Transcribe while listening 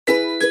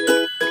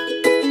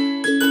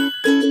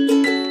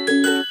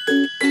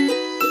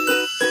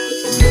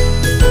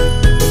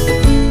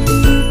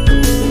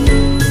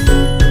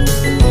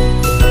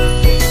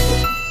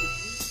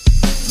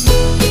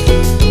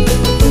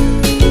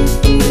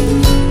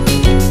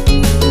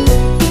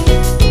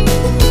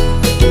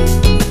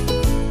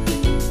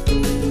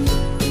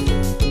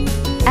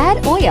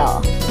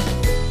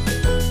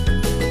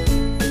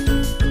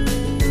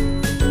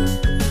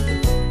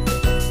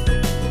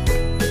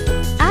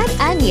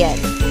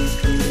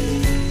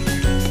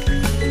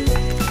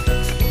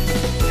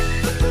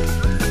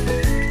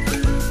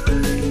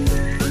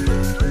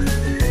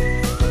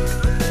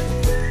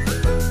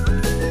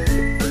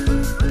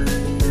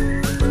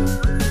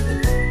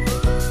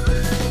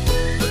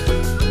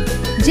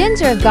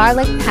Ginger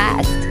garlic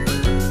paste.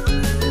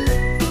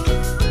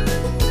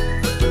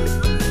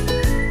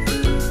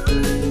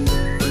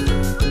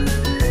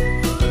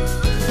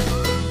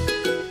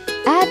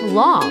 Add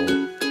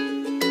long.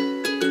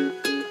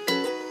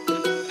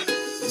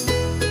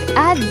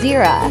 Add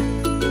zira.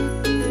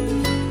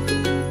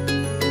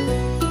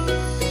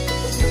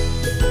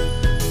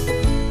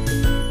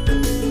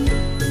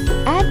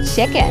 Add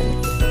chicken.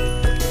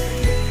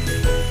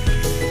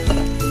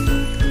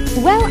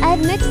 Well, add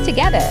mix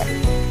together.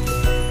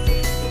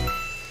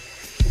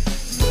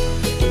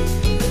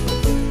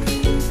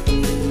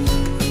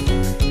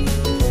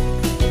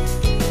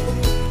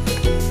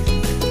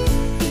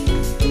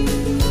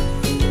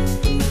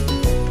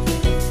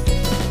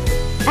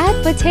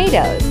 Add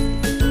potatoes.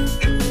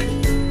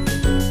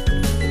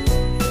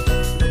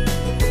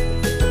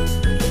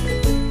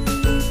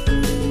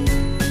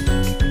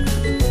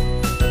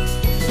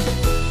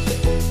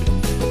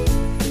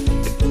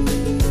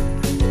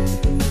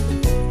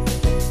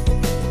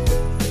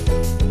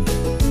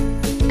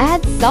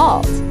 Add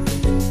salt.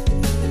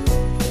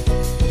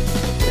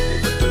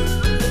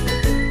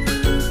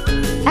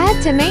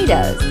 Add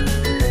tomatoes.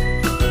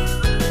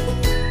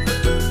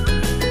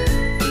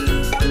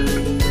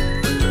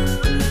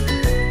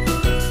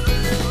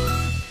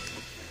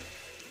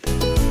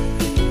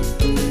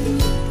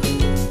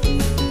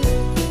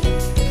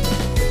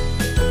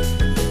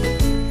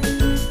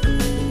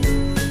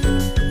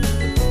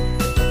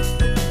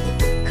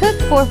 Cook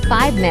for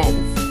 5 minutes.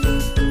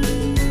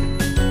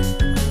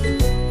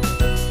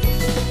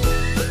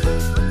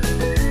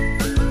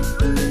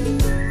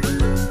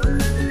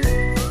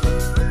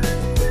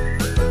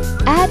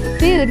 Add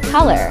food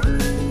color.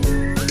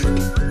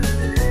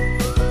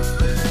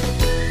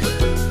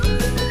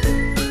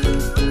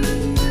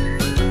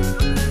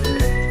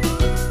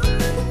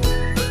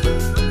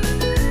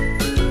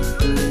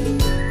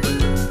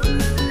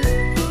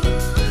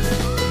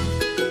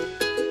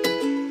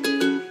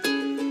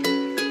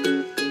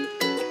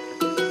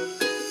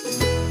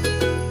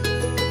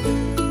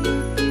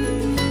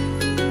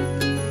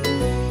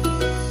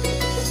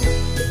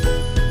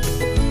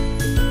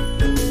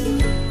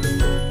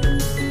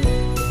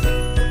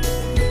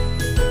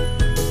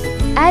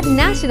 Add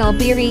National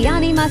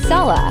Biryani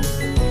Masala.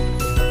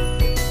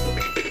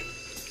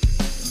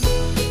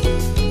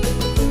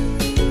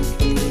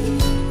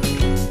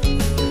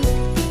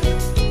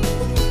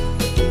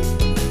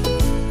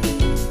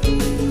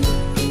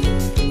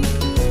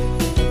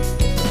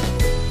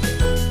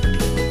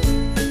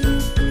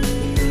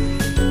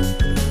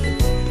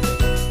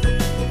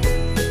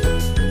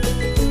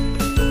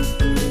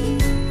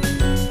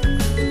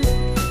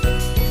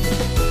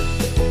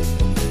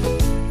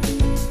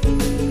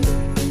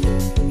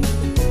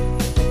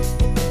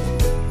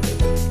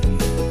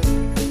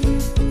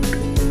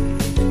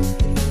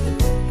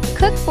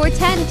 Cook for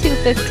 10 to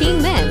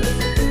 15 minutes.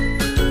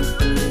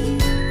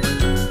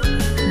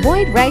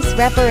 Boiled rice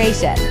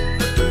preparation.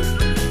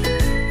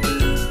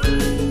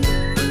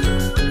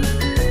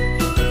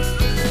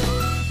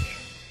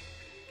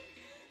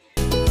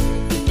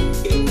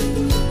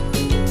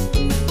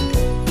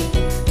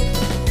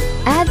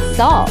 Add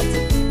salt.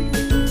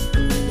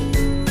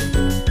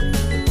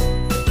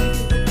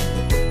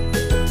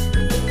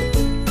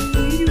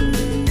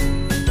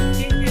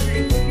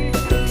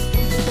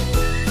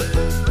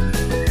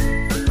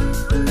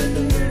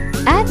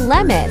 Add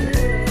lemon.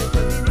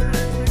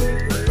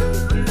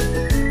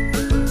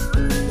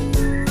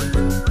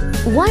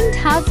 One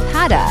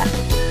taspada.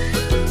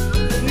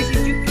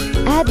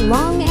 Add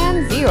long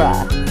and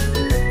zira.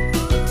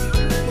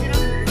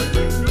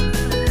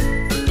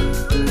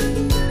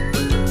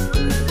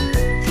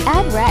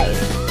 Add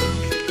rice.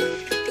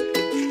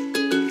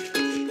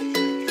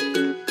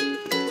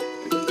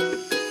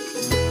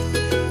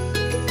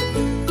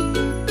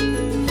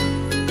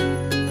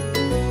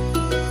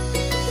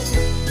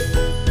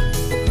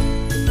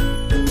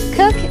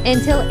 Cook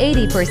until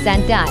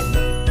 80%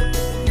 done.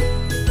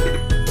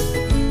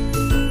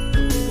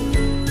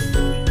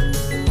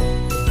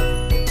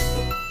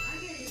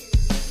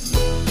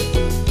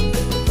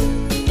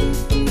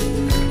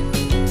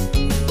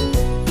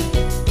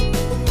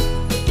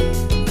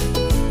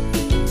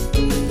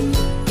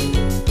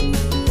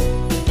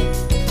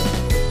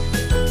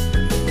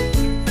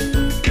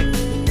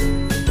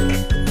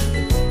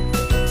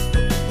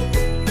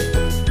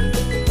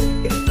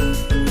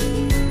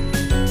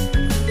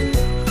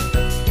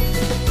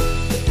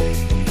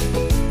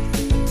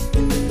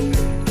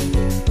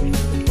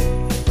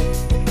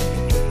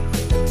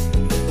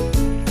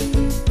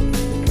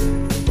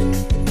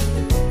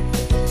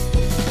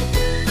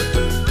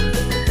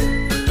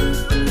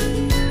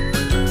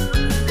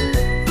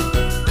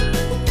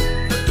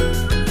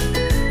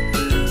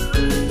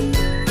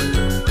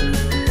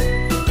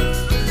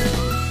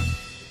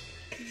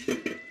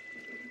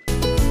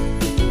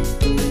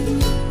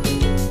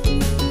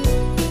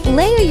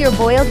 Layer your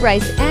boiled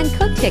rice and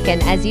cooked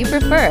chicken as you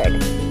preferred.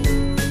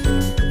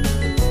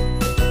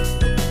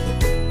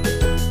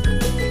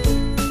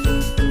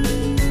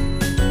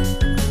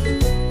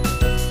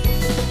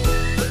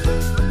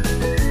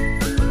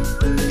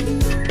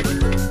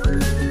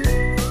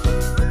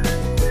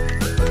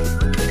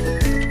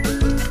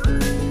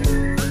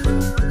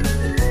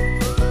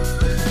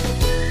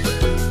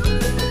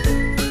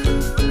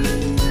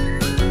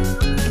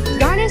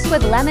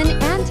 lemon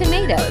and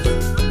tomatoes.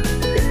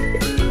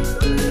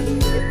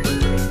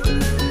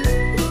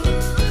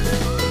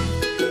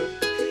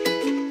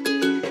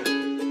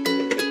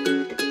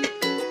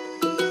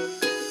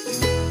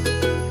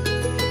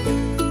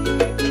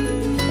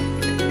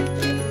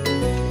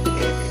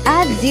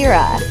 Add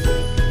zira.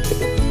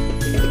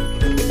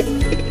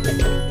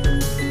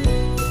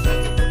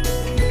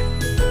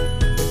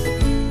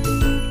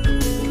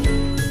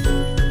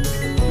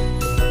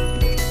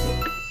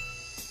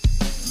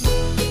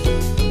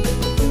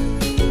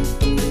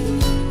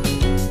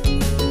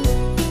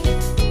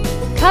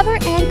 Cover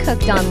and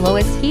cooked on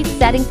lowest heat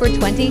setting for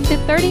 20 to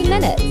 30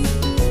 minutes.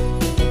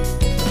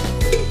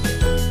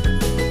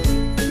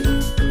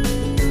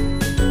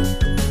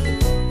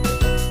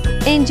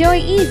 Enjoy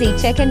easy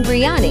chicken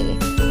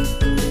biryani.